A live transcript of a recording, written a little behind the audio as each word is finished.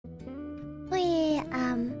Wait,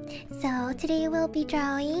 so today we'll be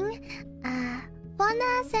drawing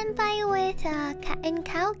Fauna Senpai with in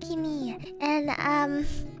Cow Kini. And I'm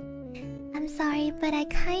sorry, but I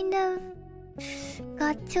kind of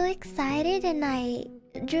got too excited and I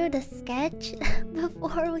drew the sketch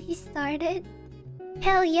before we started.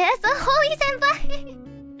 Hell yes! Oh, Holy Senpai!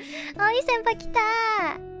 Holy Senpai kita!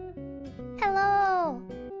 Hello!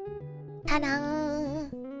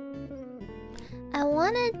 Ta-dang! I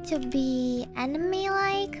wanted to be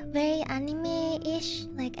anime-like, very anime-ish,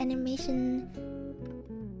 like animation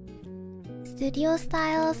studio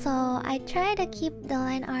style, so I try to keep the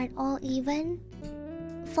line art all even.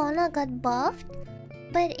 Fauna got buffed,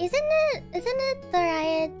 but isn't it the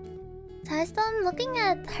right size? I'm looking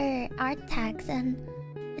at her art tags and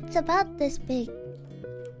it's about this big.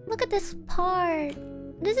 Look at this part.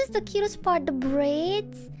 This is the cutest part, the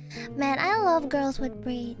braids. Man, I love girls with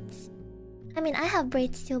braids. I mean, I have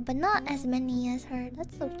braids too, but not as many as her.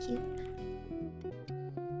 That's so cute.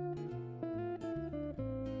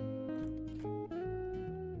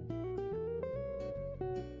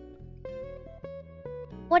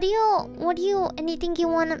 Anything you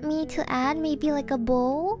want me to add? Maybe like a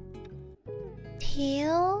bow?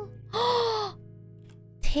 Tail?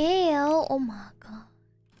 Tail? Oh my god.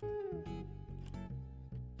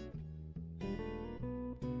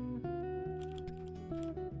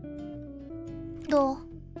 No.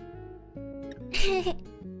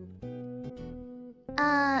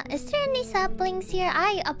 Is there any saplings here?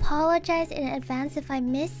 I apologize in advance if I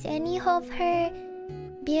missed any of her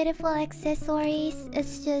beautiful accessories.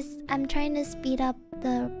 It's just I'm trying to speed up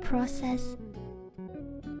the process.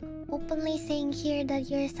 Openly saying here that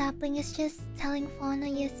your sapling is just telling Fauna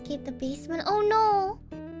you escaped the basement. Oh no!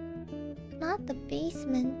 Not the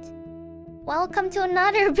basement. Welcome to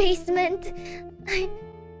another basement.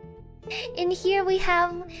 In here we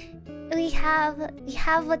have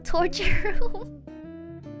a torture room.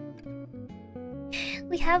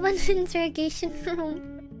 We have an interrogation room.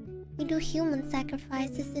 We do human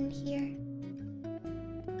sacrifices in here.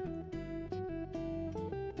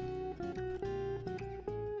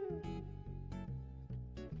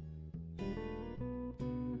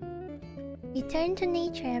 Return to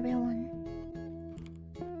nature, everyone.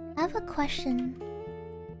 I have a question.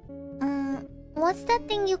 What's that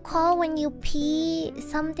thing you call when you pee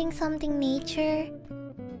something nature?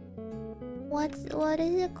 What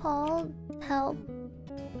is it called? Help.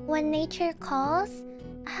 When nature calls?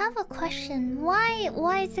 I have a question. Why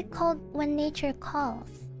is it called when nature calls?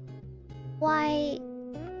 Why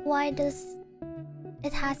does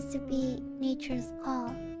it has to be nature's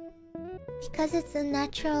call? Because it's a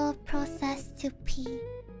natural process to pee.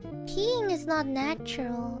 Peeing is not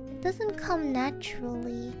natural. It doesn't come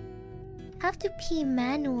naturally. Have to pee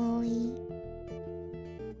manually.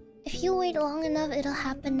 If you wait long enough, it'll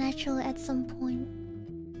happen naturally at some point.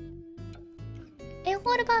 And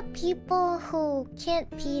what about people who can't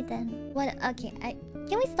pee then? What? Okay,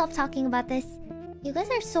 can we stop talking about this? You guys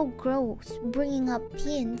are so gross, bringing up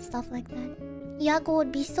pee and stuff like that. Yago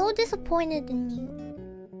would be so disappointed in you.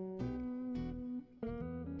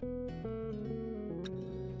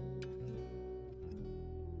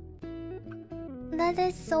 That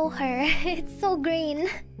is so her. It's so green.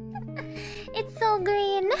 It's so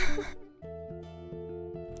green.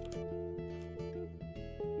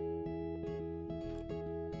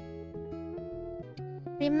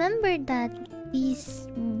 Remember that these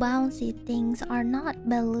bouncy things are not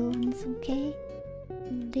balloons, okay?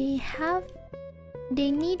 They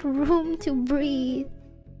need room to breathe.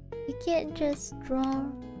 You can't just draw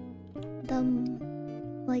them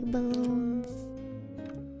like balloons.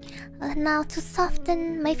 Now to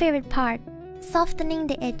soften, my favorite part, softening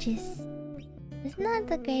the edges. It's not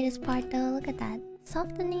the greatest part though, look at that.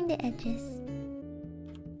 Softening the edges.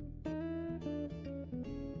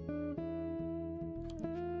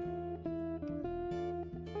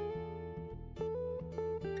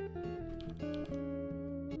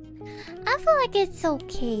 I feel like it's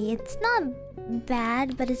okay. It's not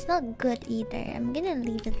bad, but it's not good either. I'm gonna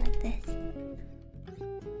leave it like this.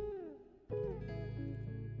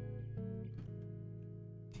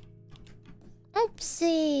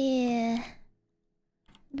 Oopsie.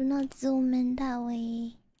 Do not zoom in that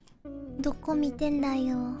way. どこ見てんだ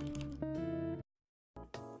よ。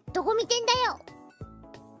どこ見てんだよ。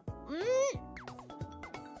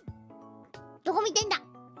どこ見てんだ。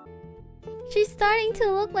She's starting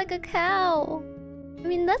to look like a cow. I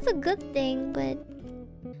mean, that's a good thing, but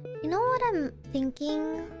you know what I'm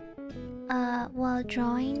thinking while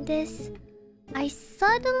drawing this? I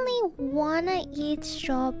suddenly wanna eat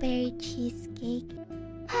strawberry cheesecake.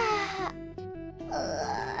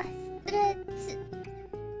 Stretch.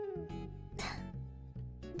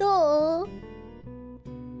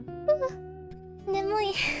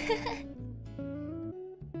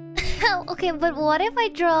 Okay, but what if I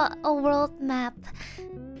draw a world map?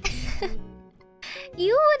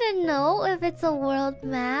 You wouldn't know if it's a world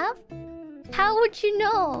map. How would you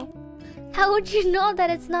know? How would you know that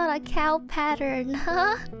it's not a cow pattern,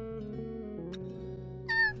 huh?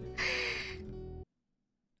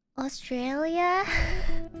 Australia?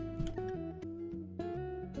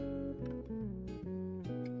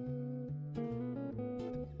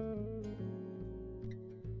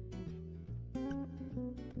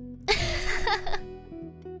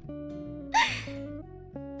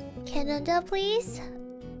 Canada, please?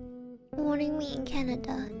 What do you mean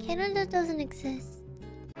Canada? Canada doesn't exist.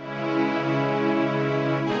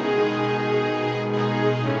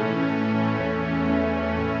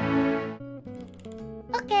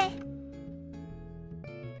 Okay.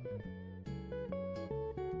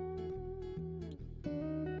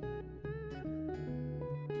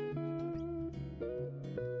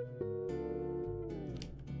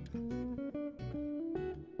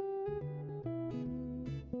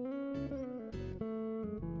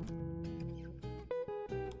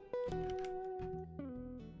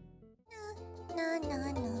 No, no,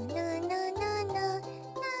 no,